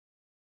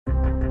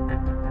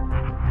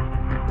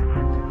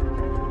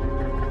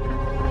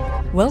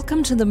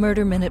Welcome to the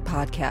Murder Minute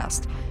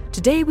podcast.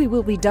 Today we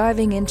will be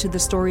diving into the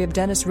story of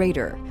Dennis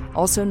Rader,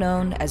 also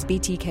known as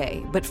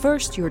BTK. But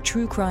first, your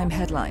true crime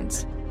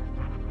headlines.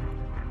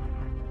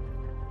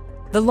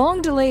 The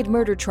long-delayed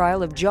murder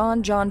trial of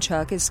John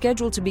Chuck is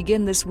scheduled to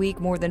begin this week,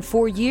 more than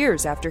 4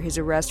 years after his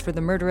arrest for the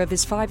murder of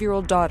his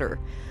 5-year-old daughter.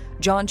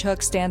 John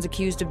Chuck stands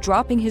accused of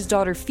dropping his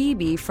daughter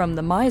Phoebe from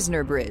the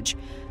Meisner Bridge,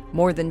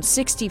 more than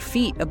 60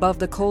 feet above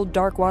the cold,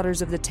 dark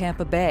waters of the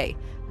Tampa Bay.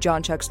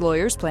 John Chuck's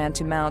lawyers plan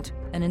to mount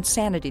an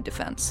insanity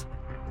defense.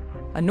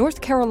 A North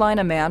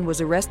Carolina man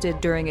was arrested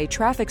during a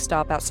traffic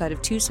stop outside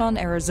of Tucson,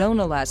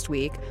 Arizona last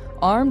week,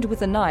 armed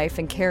with a knife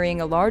and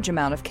carrying a large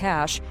amount of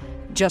cash,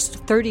 just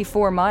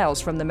 34 miles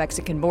from the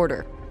Mexican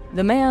border.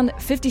 The man,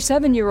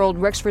 57-year-old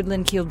Rexford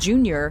Lynn Keel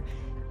Jr.,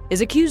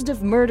 is accused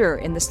of murder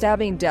in the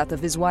stabbing death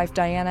of his wife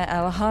Diana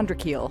Alejandra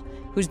Keel,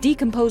 whose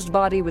decomposed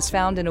body was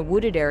found in a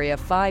wooded area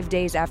 5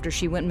 days after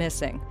she went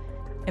missing.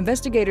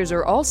 Investigators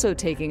are also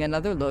taking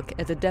another look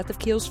at the death of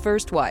Keel's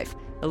first wife,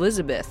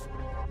 Elizabeth,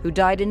 who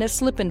died in a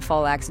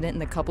slip-and-fall accident in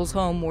the couple's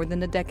home more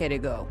than a decade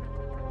ago.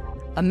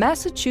 A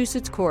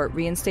Massachusetts court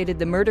reinstated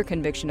the murder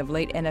conviction of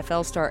late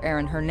NFL star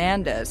Aaron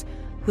Hernandez,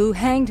 who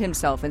hanged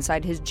himself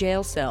inside his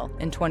jail cell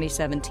in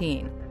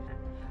 2017.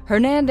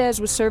 Hernandez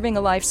was serving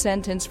a life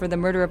sentence for the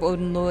murder of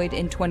Odin Lloyd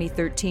in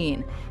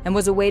 2013 and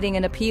was awaiting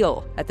an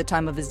appeal at the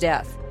time of his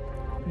death.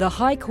 The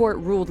High Court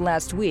ruled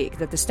last week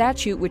that the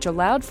statute which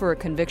allowed for a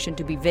conviction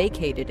to be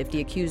vacated if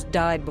the accused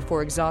died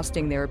before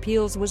exhausting their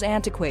appeals was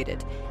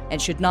antiquated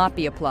and should not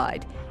be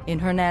applied in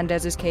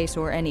Hernandez's case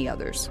or any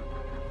others.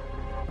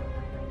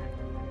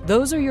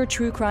 Those are your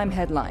true crime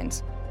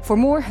headlines. For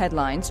more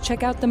headlines,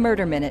 check out the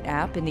Murder Minute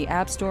app in the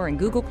App Store and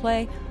Google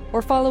Play,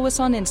 or follow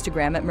us on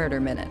Instagram at Murder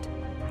Minute.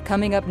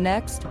 Coming up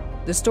next,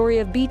 the story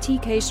of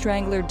BTK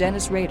Strangler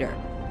Dennis Rader.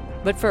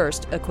 But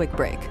first, a quick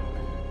break.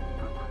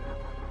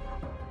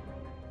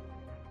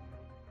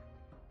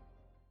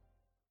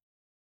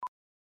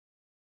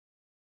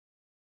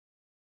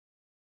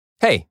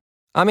 Hey,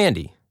 I'm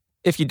Andy.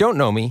 If you don't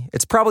know me,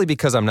 it's probably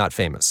because I'm not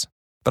famous.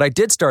 But I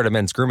did start a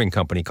men's grooming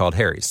company called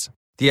Harry's.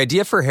 The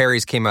idea for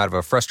Harry's came out of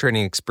a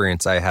frustrating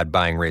experience I had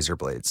buying razor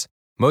blades.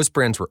 Most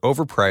brands were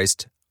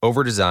overpriced,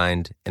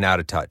 overdesigned, and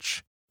out of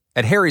touch.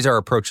 At Harry's, our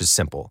approach is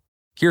simple.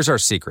 Here's our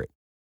secret.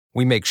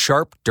 We make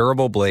sharp,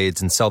 durable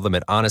blades and sell them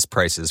at honest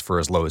prices for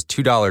as low as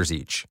 $2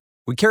 each.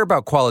 We care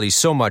about quality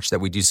so much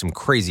that we do some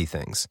crazy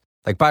things,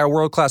 like buy a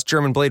world-class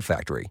German blade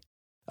factory.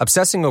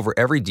 Obsessing over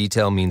every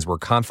detail means we're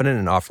confident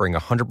in offering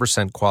a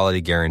 100% quality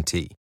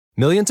guarantee.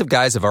 Millions of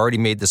guys have already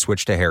made the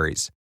switch to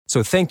Harry's,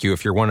 so thank you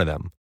if you're one of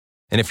them.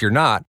 And if you're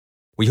not,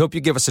 we hope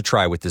you give us a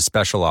try with this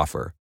special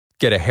offer.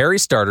 Get a Harry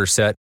starter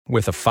set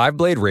with a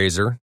 5-blade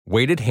razor,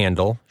 weighted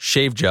handle,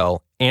 shave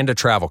gel, and a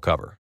travel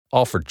cover,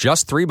 all for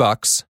just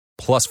 $3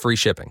 plus free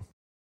shipping.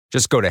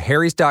 Just go to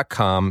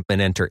harrys.com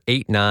and enter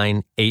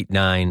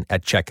 8989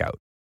 at checkout.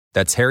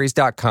 That's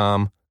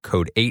harrys.com,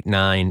 code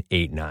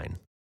 8989.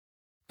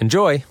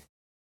 Enjoy!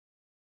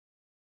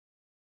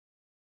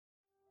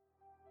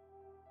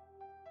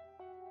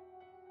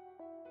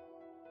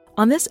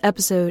 On this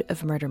episode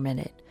of Murder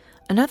Minute,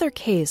 another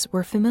case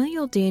where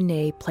familial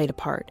DNA played a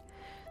part,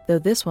 though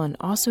this one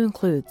also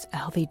includes a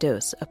healthy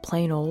dose of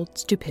plain old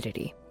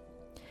stupidity.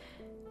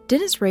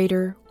 Dennis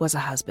Rader was a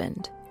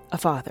husband, a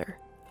father,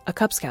 a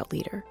Cub Scout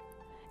leader,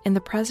 and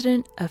the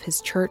president of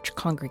his church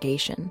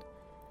congregation.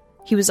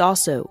 He was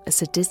also a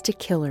sadistic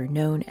killer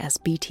known as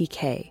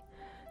BTK,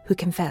 who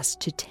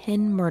confessed to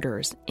 10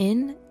 murders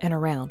in and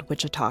around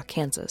Wichita,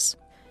 Kansas.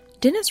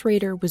 Dennis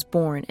Rader was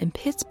born in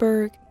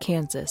Pittsburgh,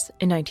 Kansas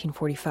in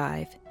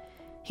 1945.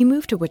 He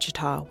moved to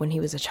Wichita when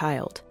he was a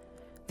child.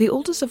 The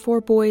oldest of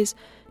 4 boys,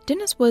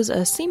 Dennis was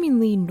a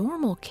seemingly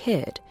normal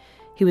kid.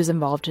 He was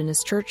involved in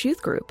his church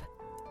youth group,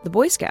 the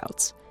Boy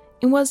Scouts,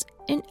 and was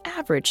an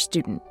average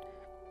student.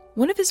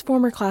 One of his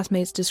former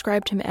classmates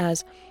described him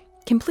as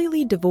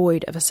completely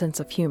devoid of a sense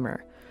of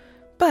humor,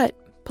 but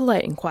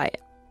polite and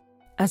quiet.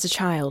 As a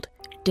child,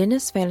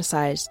 Dennis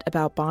fantasized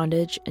about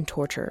bondage and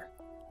torture.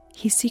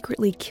 He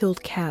secretly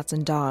killed cats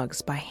and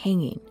dogs by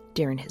hanging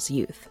during his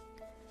youth.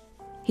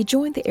 He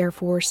joined the Air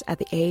Force at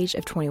the age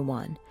of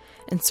 21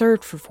 and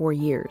served for 4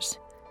 years.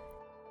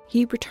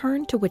 He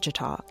returned to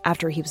Wichita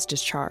after he was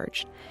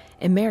discharged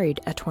and married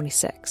at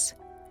 26.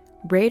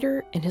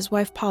 Rader and his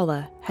wife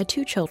Paula had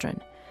 2 children,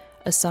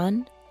 a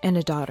son and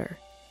a daughter.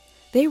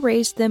 They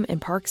raised them in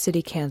Park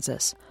City,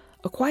 Kansas,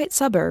 a quiet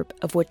suburb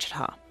of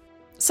Wichita.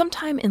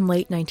 Sometime in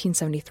late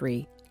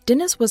 1973,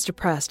 Dennis was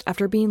depressed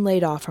after being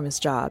laid off from his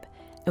job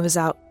and was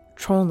out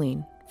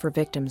trolling for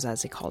victims,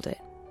 as he called it.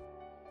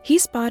 He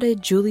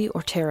spotted Julie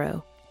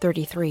Ortero,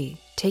 33,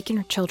 taking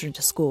her children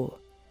to school.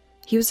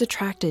 He was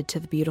attracted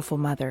to the beautiful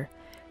mother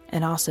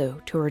and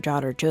also to her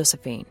daughter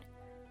Josephine,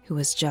 who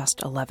was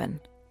just 11.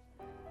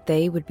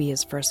 They would be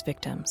his first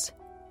victims,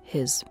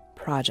 his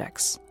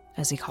projects,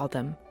 as he called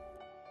them.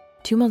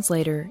 2 months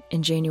later,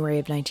 in January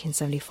of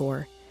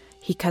 1974,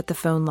 he cut the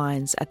phone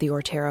lines at the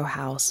Ortero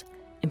house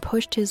and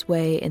pushed his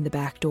way in the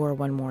back door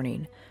one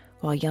morning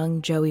while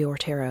young Joey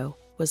Ortero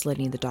was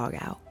letting the dog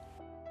out.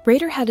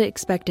 Rader had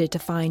expected to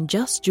find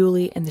just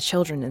Julie and the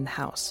children in the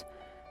house,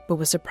 but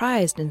was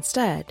surprised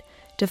instead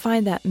to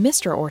find that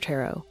Mr.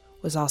 Otero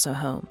was also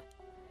home.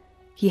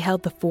 He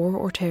held the 4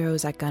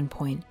 Oteros at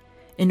gunpoint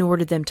and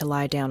ordered them to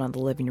lie down on the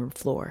living room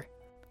floor.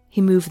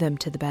 He moved them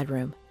to the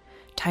bedroom,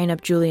 tying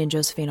up Julie and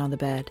Josephine on the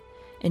bed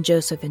and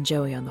Joseph and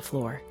Joey on the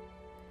floor.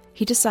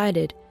 He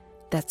decided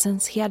that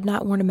since he had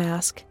not worn a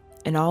mask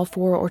and all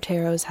 4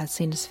 Oteros had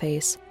seen his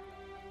face,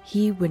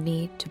 he would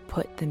need to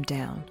put them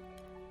down.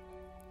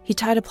 He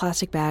tied a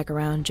plastic bag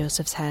around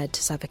Joseph's head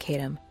to suffocate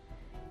him,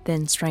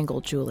 then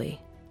strangled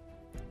Julie.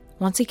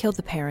 Once he killed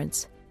the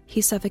parents,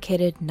 he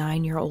suffocated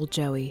 9-year-old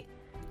Joey,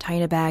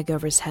 tying a bag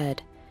over his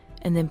head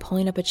and then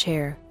pulling up a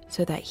chair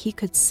so that he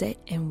could sit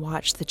and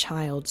watch the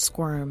child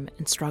squirm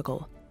and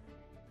struggle.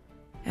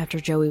 After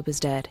Joey was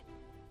dead,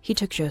 he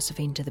took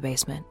Josephine to the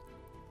basement.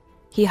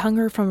 He hung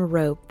her from a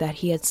rope that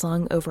he had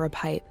slung over a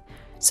pipe,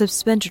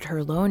 suspended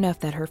her low enough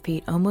that her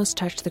feet almost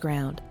touched the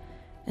ground,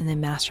 and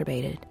then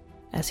masturbated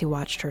as he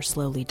watched her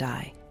slowly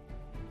die.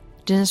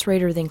 Dennis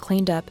Rader then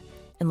cleaned up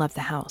and left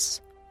the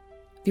house.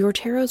 The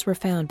Oteros were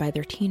found by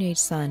their teenage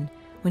son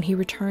when he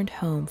returned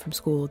home from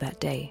school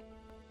that day.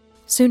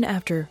 Soon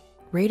after,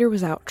 Rader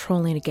was out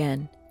trolling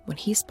again when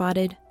he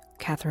spotted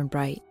Catherine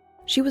Bright.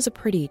 She was a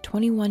pretty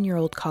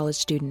 21-year-old college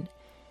student,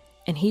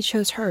 and he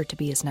chose her to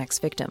be his next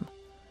victim.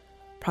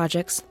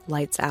 Project's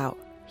Lights Out,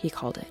 he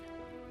called it.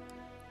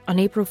 On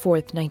April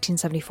 4th,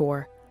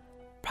 1974,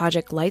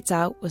 Project Lights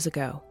Out was a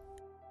go.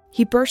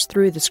 He burst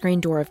through the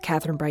screen door of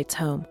Catherine Bright's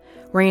home,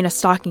 wearing a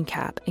stocking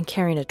cap and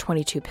carrying a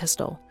 .22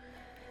 pistol.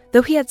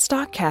 Though he had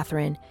stalked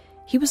Catherine,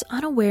 he was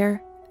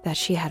unaware that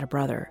she had a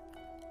brother,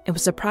 and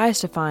was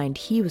surprised to find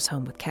he was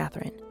home with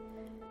Catherine.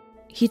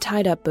 He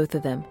tied up both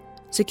of them,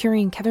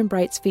 securing Kevin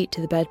Bright's feet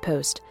to the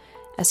bedpost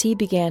as he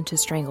began to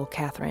strangle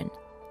Catherine.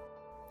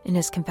 In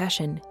his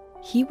confession,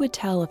 he would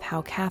tell of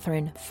how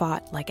Catherine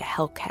fought like a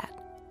hellcat.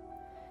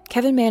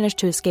 Kevin managed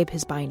to escape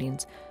his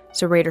bindings,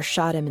 so Rader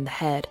shot him in the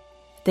head,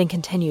 then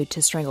continued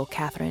to strangle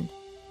Catherine.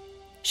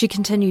 She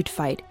continued to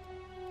fight,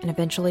 and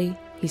eventually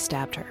he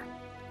stabbed her.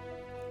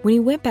 When he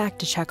went back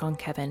to check on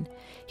Kevin,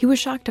 he was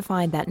shocked to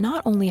find that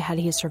not only had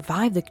he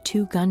survived the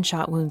 2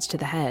 gunshot wounds to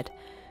the head,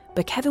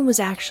 but Kevin was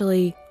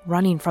actually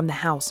running from the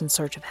house in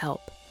search of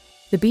help.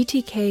 The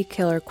BTK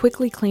killer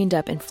quickly cleaned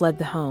up and fled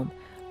the home,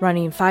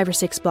 running 5 or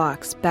 6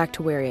 blocks back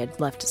to where he had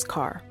left his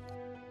car.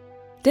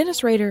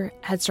 Dennis Rader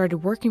had started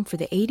working for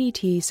the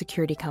ADT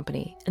security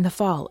company in the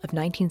fall of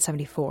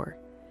 1974.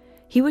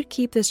 He would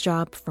keep this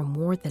job for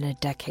more than a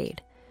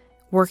decade,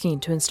 working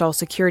to install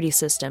security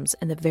systems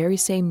in the very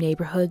same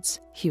neighborhoods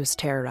he was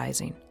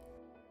terrorizing.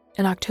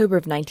 In October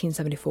of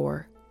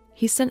 1974,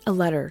 he sent a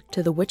letter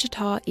to the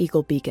Wichita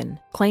Eagle-Beacon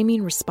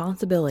claiming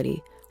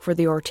responsibility for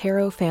the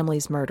Otero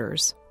family's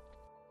murders.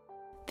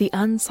 The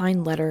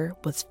unsigned letter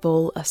was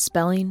full of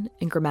spelling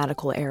and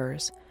grammatical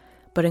errors,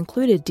 but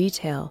included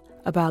detail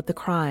about the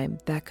crime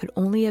that could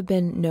only have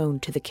been known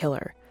to the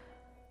killer.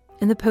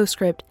 In the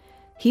postscript,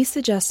 he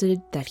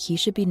suggested that he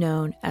should be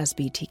known as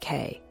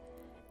BTK,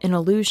 in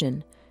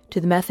allusion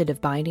to the method of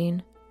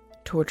binding,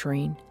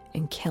 torturing,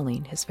 and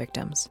killing his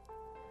victims.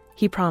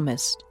 He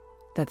promised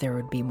that there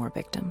would be more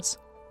victims.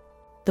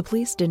 The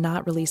police did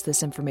not release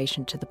this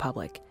information to the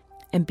public,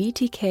 and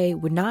BTK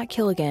would not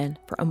kill again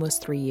for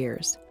almost 3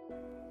 years.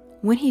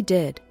 When he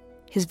did,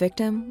 his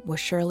victim was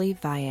Shirley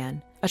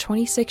Vian, a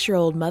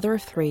 26-year-old mother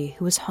of 3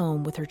 who was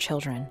home with her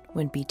children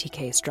when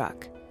BTK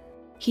struck.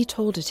 He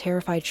told a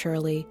terrified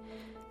Shirley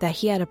that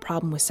he had a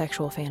problem with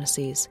sexual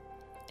fantasies,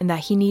 and that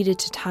he needed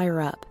to tie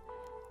her up,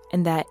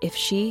 and that if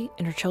she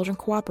and her children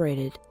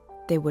cooperated,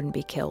 they wouldn't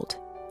be killed.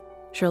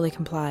 Shirley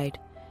complied,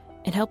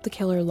 and helped the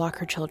killer lock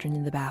her children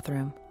in the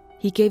bathroom.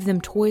 He gave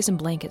them toys and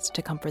blankets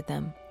to comfort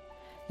them,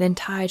 then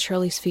tied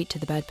Shirley's feet to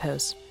the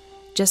bedpost,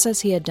 just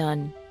as he had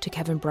done to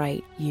Kevin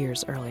Bright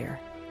years earlier.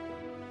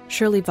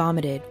 Shirley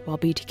vomited while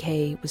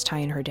BTK was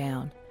tying her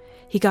down.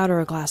 He got her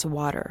a glass of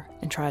water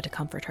and tried to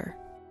comfort her.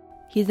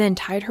 He then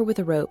tied her with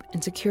a rope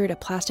and secured a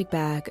plastic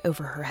bag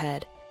over her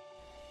head.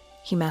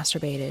 He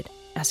masturbated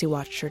as he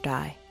watched her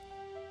die.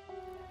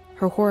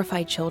 Her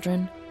horrified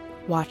children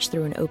watched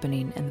through an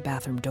opening in the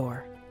bathroom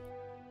door.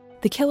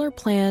 The killer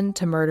planned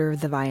to murder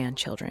the Vian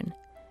children,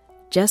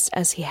 just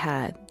as he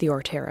had the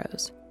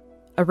Oteros.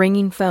 A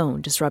ringing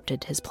phone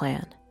disrupted his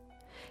plan.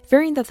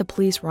 Fearing that the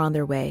police were on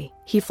their way,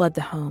 he fled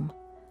the home,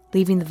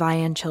 leaving the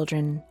Vian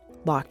children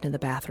locked in the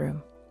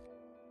bathroom.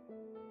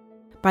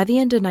 By the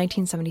end of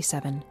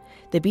 1977,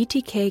 the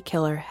BTK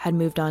killer had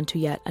moved on to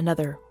yet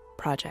another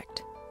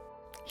project.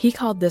 He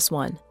called this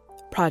one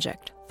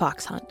Project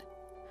Fox Hunt.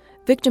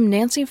 Victim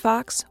Nancy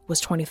Fox was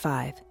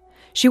 25.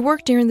 She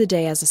worked during the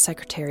day as a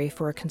secretary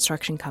for a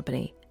construction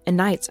company and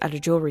nights at a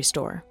jewelry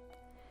store.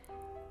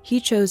 He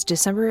chose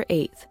December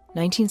 8th,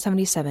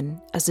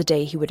 1977 as the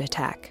day he would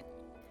attack.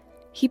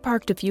 He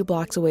parked a few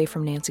blocks away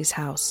from Nancy's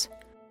house.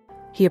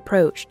 He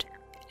approached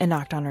and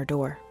knocked on her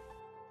door.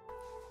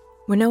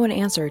 When no one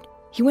answered,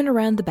 he went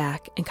around the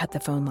back and cut the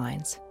phone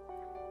lines.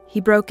 He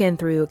broke in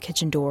through a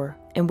kitchen door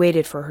and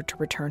waited for her to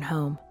return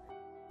home.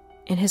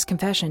 In his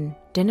confession,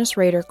 Dennis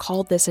Rader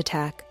called this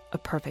attack a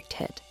perfect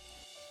hit.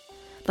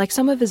 Like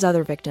some of his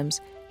other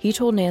victims, he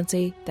told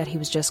Nancy that he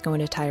was just going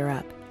to tie her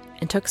up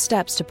and took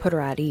steps to put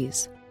her at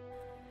ease.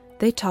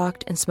 They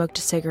talked and smoked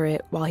a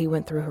cigarette while he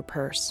went through her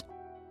purse.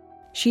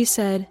 She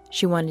said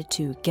she wanted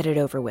to get it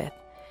over with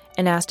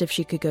and asked if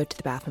she could go to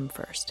the bathroom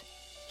first.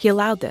 He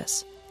allowed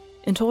this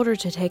and told her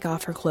to take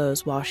off her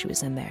clothes while she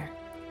was in there.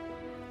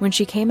 When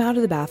she came out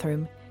of the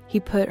bathroom, he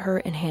put her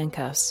in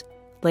handcuffs,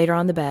 laid her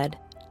on the bed,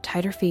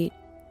 tied her feet,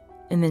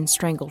 and then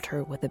strangled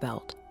her with a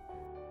belt.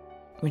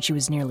 When she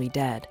was nearly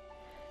dead,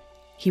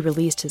 he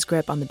released his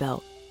grip on the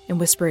belt and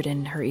whispered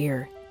in her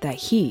ear that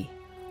he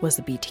was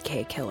the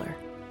BTK killer.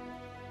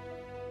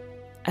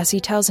 As he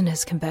tells in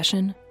his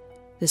confession,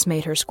 this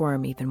made her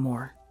squirm even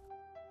more.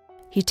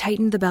 He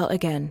tightened the belt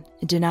again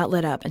and did not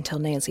let up until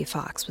Nancy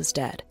Fox was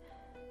dead.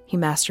 He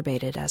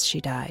masturbated as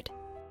she died.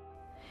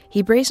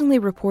 He brazenly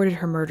reported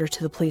her murder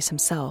to the police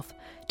himself,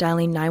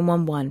 dialing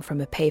 911 from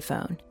a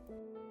payphone.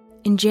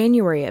 In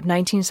January of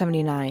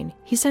 1979,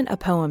 he sent a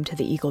poem to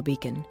the Eagle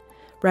Beacon,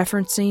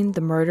 referencing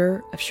the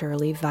murder of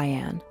Shirley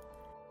Vian.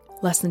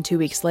 Less than 2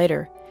 weeks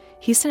later,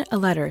 he sent a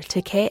letter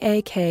to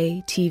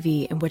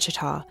KAK-TV in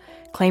Wichita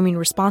claiming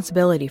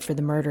responsibility for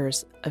the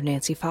murders of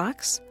Nancy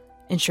Fox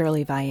and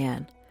Shirley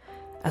Vian,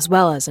 as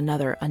well as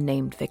another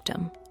unnamed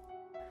victim.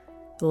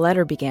 The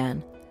letter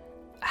began,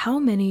 "How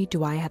many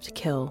do I have to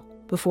kill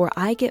before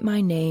I get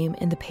my name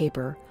in the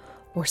paper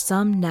or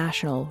some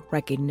national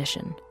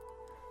recognition?"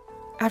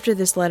 After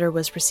this letter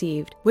was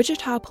received,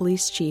 Wichita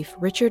Police Chief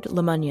Richard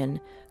Lemunion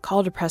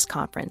called a press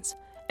conference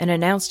and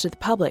announced to the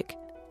public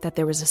that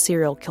there was a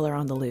serial killer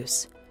on the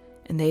loose,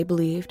 and they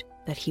believed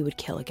that he would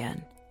kill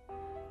again.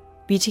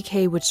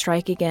 BTK would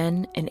strike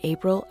again in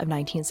April of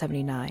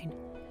 1979.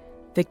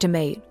 Victim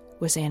 8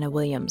 was Anna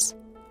Williams,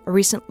 a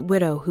recent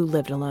widow who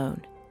lived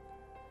alone.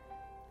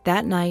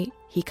 That night,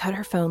 he cut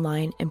her phone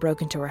line and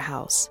broke into her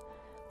house,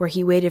 where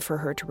he waited for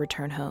her to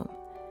return home.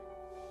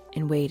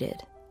 And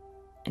waited,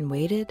 and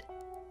waited,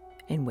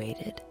 and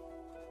waited.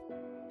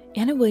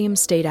 Anna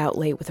Williams stayed out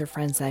late with her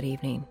friends that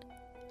evening,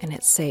 and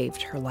it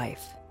saved her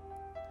life.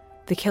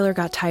 The killer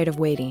got tired of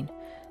waiting,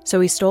 so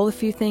he stole a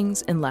few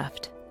things and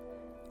left.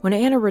 When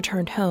Anna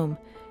returned home,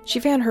 she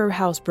found her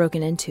house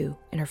broken into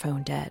and her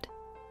phone dead.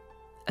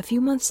 A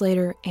few months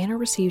later, Anna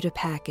received a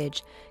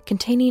package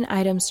containing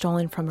items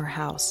stolen from her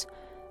house,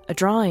 a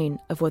drawing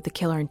of what the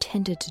killer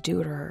intended to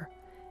do to her,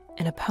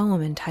 and a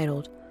poem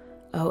entitled,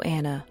 "Oh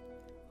Anna,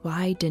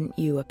 why didn't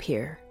you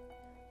appear?"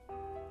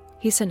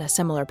 He sent a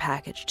similar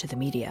package to the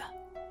media.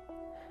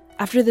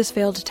 After this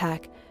failed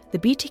attack, the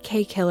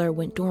BTK killer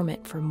went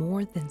dormant for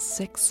more than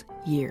 6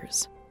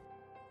 years.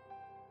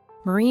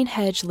 Maureen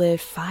Hedge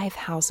lived 5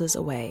 houses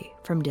away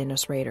from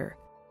Dennis Rader.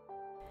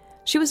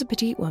 She was a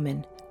petite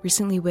woman,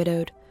 recently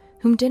widowed,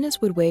 whom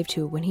Dennis would wave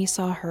to when he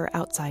saw her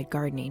outside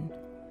gardening.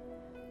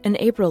 In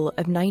April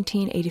of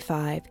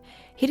 1985,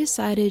 he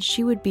decided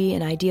she would be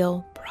an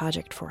ideal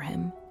project for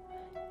him.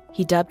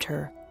 He dubbed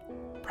her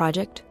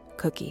Project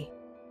Cookie.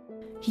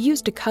 He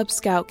used a Cub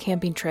Scout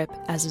camping trip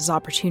as his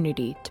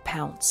opportunity to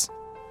pounce.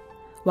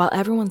 While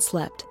everyone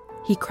slept,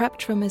 he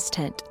crept from his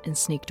tent and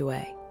sneaked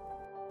away.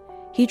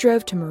 He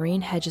drove to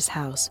Maureen Hedge's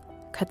house,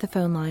 cut the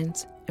phone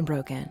lines, and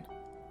broke in.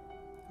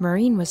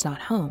 Maureen was not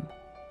home.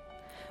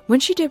 When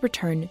she did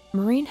return,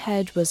 Maureen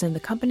Hedge was in the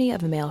company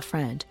of a male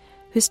friend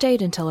who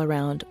stayed until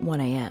around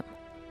 1 a.m.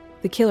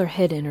 The killer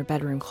hid in her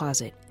bedroom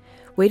closet,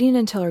 waiting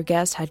until her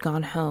guest had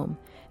gone home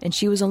and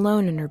she was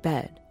alone in her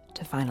bed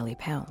to finally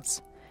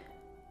pounce.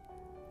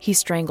 He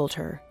strangled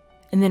her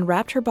and then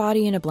wrapped her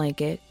body in a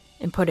blanket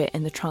and put it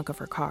in the trunk of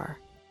her car.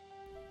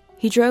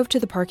 He drove to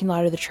the parking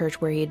lot of the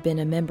church where he had been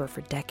a member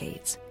for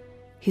decades.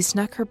 He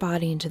snuck her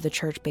body into the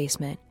church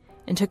basement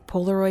and took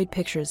Polaroid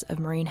pictures of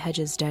Maureen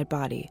Hedge's dead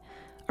body,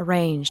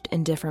 arranged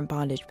in different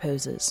bondage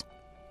poses.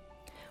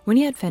 When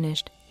he had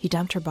finished, he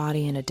dumped her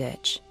body in a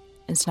ditch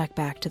and snuck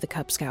back to the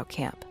Cub Scout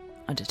camp,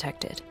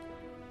 undetected.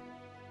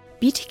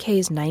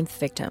 BTK's 9th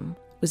victim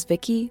was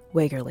Vicki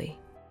Wagerly.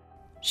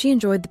 She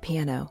enjoyed the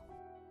piano.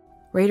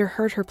 Rader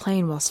heard her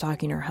playing while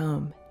stalking her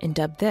home and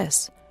dubbed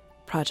this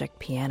Project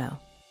Piano.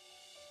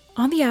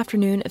 On the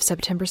afternoon of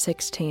September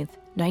 16,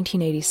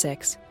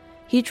 1986,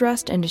 he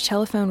dressed in a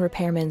telephone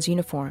repairman's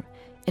uniform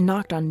and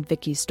knocked on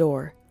Vicki's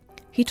door.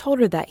 He told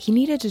her that he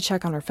needed to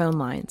check on her phone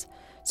lines,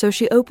 so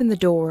she opened the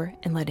door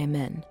and let him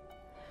in.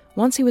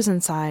 Once he was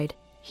inside,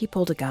 he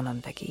pulled a gun on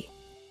Vicki.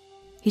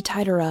 He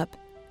tied her up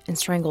and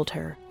strangled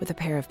her with a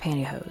pair of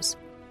pantyhose.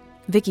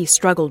 Vicki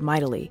struggled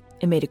mightily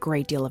and made a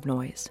great deal of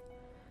noise.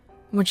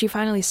 When she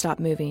finally stopped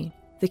moving,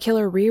 the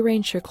killer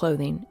rearranged her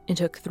clothing and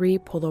took 3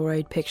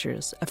 Polaroid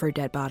pictures of her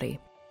dead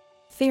body.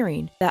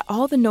 Fearing that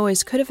all the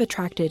noise could have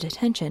attracted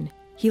attention,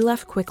 he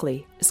left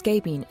quickly,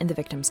 escaping in the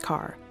victim's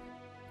car.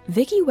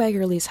 Vicki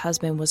Wagerly's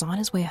husband was on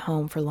his way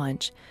home for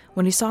lunch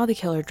when he saw the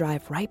killer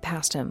drive right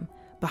past him,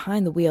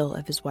 behind the wheel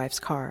of his wife's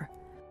car.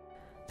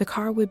 The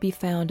car would be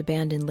found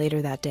abandoned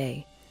later that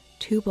day,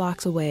 2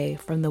 blocks away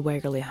from the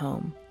Wagerly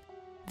home.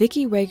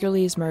 Vicki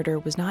Wagerly's murder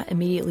was not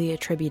immediately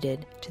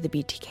attributed to the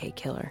BTK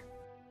killer.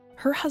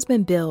 Her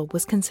husband Bill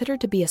was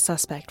considered to be a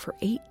suspect for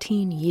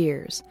 18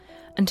 years,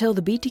 until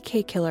the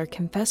BTK killer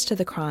confessed to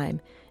the crime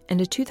in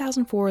a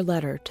 2004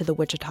 letter to the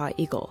Wichita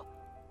Eagle.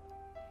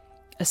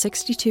 A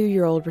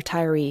 62-year-old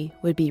retiree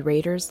would be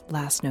Rader's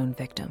last known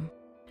victim.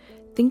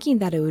 Thinking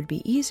that it would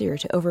be easier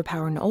to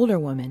overpower an older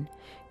woman,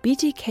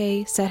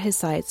 BTK set his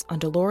sights on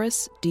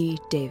Dolores D.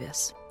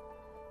 Davis.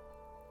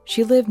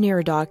 She lived near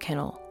a dog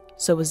kennel,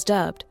 so was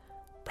dubbed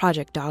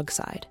Project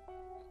Dogside.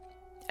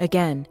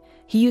 Again,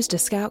 he used a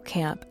scout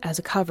camp as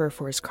a cover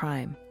for his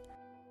crime.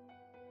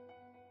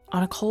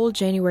 On a cold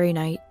January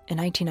night in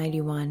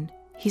 1991,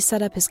 he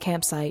set up his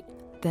campsite,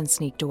 then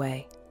sneaked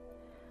away.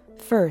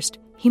 First,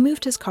 he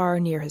moved his car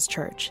near his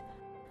church.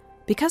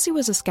 Because he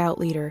was a scout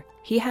leader,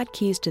 he had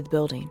keys to the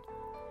building.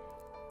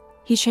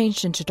 He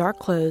changed into dark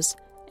clothes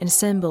and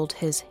assembled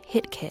his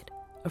hit kit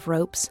of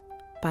ropes,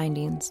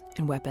 bindings,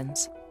 and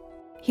weapons.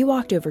 He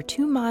walked over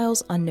 2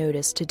 miles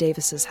unnoticed to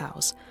Davis's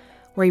house,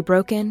 where he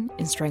broke in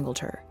and strangled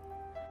her.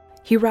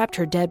 He wrapped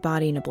her dead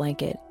body in a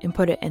blanket and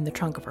put it in the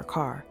trunk of her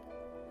car.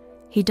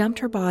 He dumped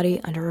her body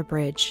under a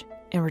bridge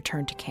and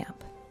returned to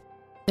camp.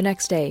 The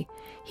next day,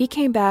 he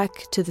came back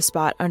to the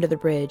spot under the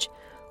bridge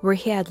where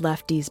he had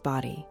left Dee's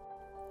body.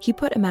 He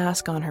put a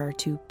mask on her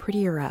to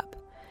pretty her up,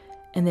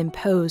 and then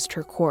posed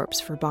her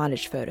corpse for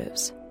bondage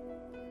photos.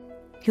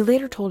 He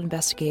later told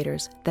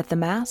investigators that the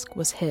mask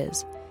was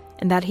his,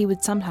 and that he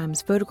would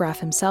sometimes photograph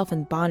himself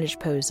in bondage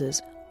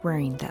poses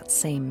wearing that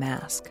same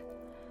mask.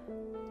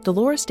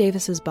 Dolores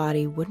Davis's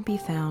body wouldn't be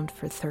found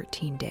for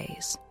 13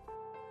 days.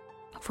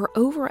 For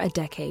over a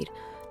decade,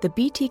 the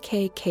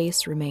BTK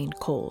case remained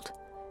cold.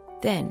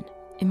 Then,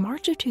 in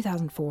March of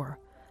 2004,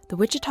 the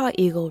Wichita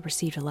Eagle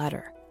received a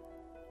letter.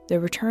 The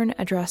return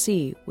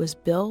addressee was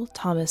Bill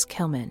Thomas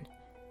Kilman,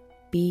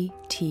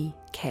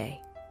 BTK.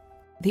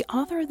 The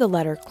author of the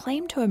letter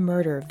claimed to have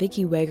murdered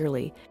Vicki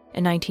Wegerle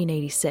in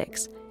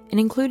 1986 and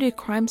included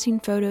crime scene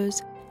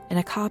photos and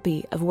a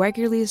copy of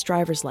Wegerle's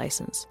driver's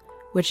license,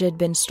 which had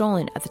been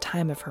stolen at the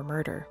time of her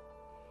murder.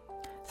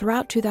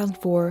 Throughout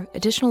 2004,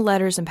 additional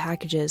letters and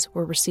packages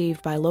were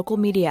received by local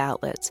media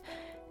outlets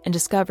and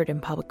discovered in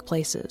public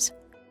places.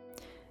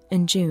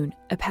 In June,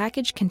 a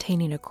package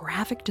containing a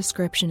graphic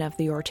description of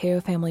the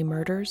Orteo family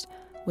murders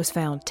was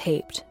found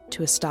taped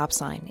to a stop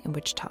sign in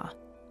Wichita.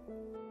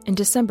 In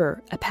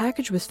December, a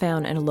package was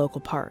found in a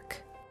local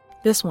park.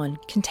 This one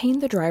contained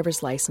the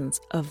driver's license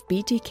of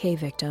BTK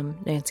victim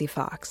Nancy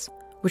Fox,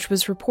 which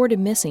was reported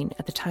missing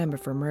at the time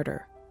of her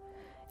murder.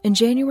 In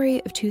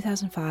January of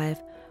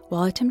 2005,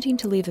 while attempting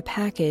to leave a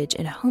package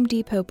in a Home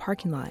Depot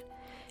parking lot,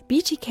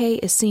 BTK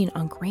is seen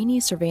on grainy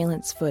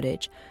surveillance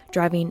footage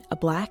driving a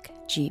black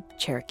Jeep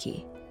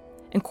Cherokee.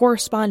 In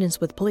correspondence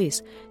with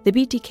police, the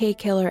BTK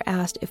killer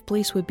asked if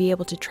police would be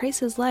able to trace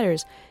his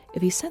letters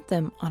if he sent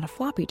them on a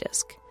floppy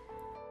disk.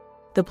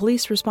 The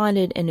police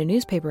responded in a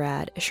newspaper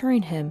ad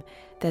assuring him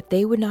that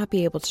they would not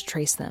be able to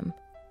trace them.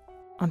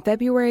 On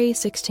February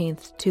 16,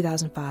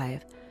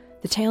 2005,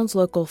 the town's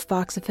local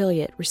Fox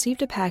affiliate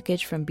received a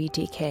package from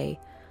BTK,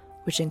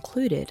 which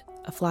included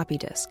a floppy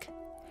disk.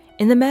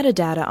 In the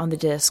metadata on the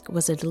disk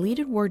was a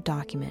deleted Word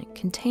document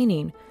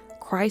containing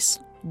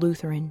Christ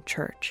Lutheran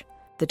Church.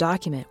 The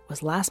document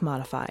was last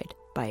modified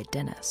by a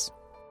Dennis.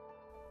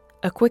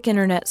 A quick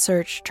internet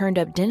search turned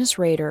up Dennis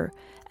Rader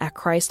at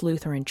Christ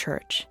Lutheran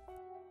Church.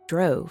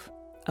 Drove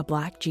a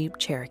black Jeep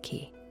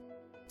Cherokee.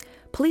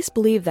 Police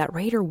believed that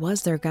Rader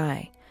was their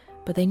guy,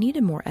 but they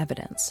needed more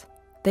evidence.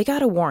 They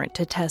got a warrant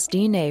to test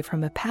DNA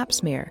from a pap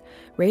smear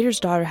Rader's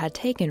daughter had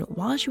taken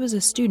while she was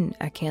a student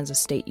at Kansas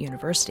State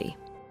University.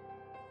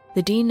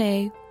 The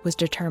DNA was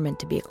determined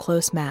to be a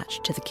close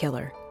match to the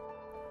killer.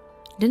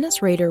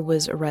 Dennis Rader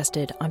was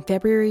arrested on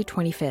February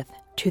 25,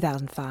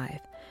 2005,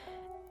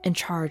 and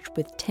charged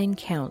with 10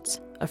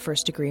 counts of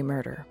first-degree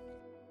murder.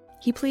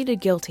 He pleaded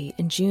guilty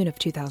in June of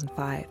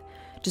 2005,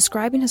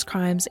 describing his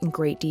crimes in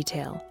great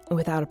detail and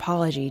without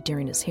apology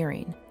during his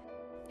hearing.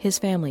 His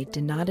family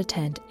did not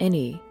attend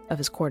any of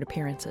his court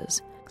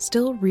appearances,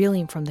 still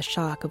reeling from the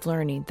shock of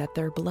learning that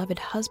their beloved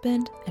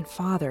husband and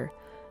father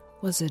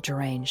was a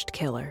deranged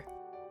killer.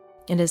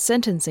 In his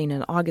sentencing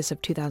in August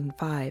of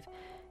 2005,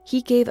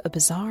 he gave a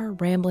bizarre,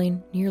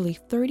 rambling, nearly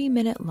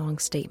 30-minute-long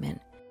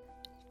statement.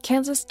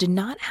 Kansas did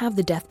not have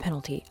the death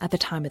penalty at the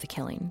time of the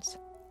killings.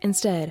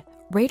 Instead,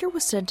 Rader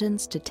was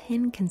sentenced to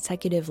 10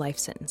 consecutive life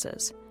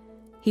sentences.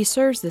 He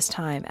serves this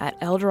time at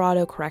El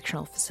Dorado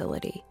Correctional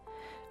Facility,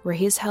 where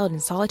he is held in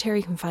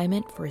solitary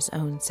confinement for his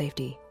own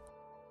safety.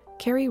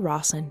 Carrie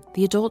Rawson,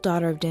 the adult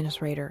daughter of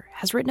Dennis Rader,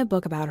 has written a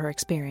book about her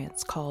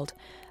experience called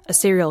A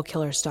Serial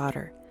Killer's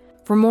Daughter.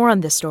 For more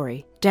on this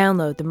story,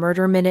 download the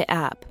Murder Minute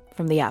app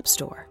from the App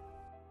Store.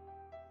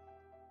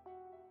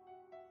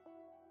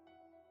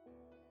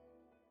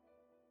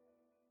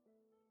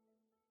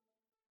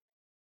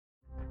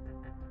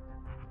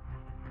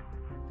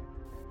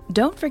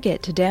 Don't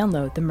forget to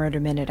download the Murder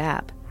Minute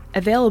app,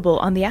 available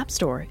on the App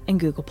Store and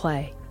Google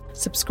Play.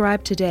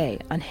 Subscribe today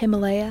on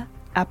Himalaya,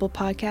 Apple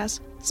Podcasts,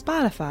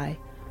 Spotify,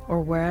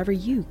 or wherever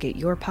you get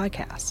your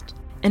podcast.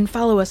 And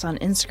follow us on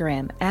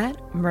Instagram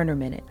at Murder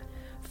Minute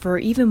for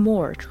even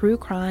more true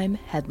crime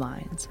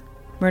headlines.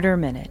 Murder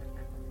Minute,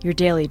 your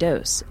daily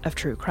dose of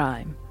true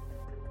crime.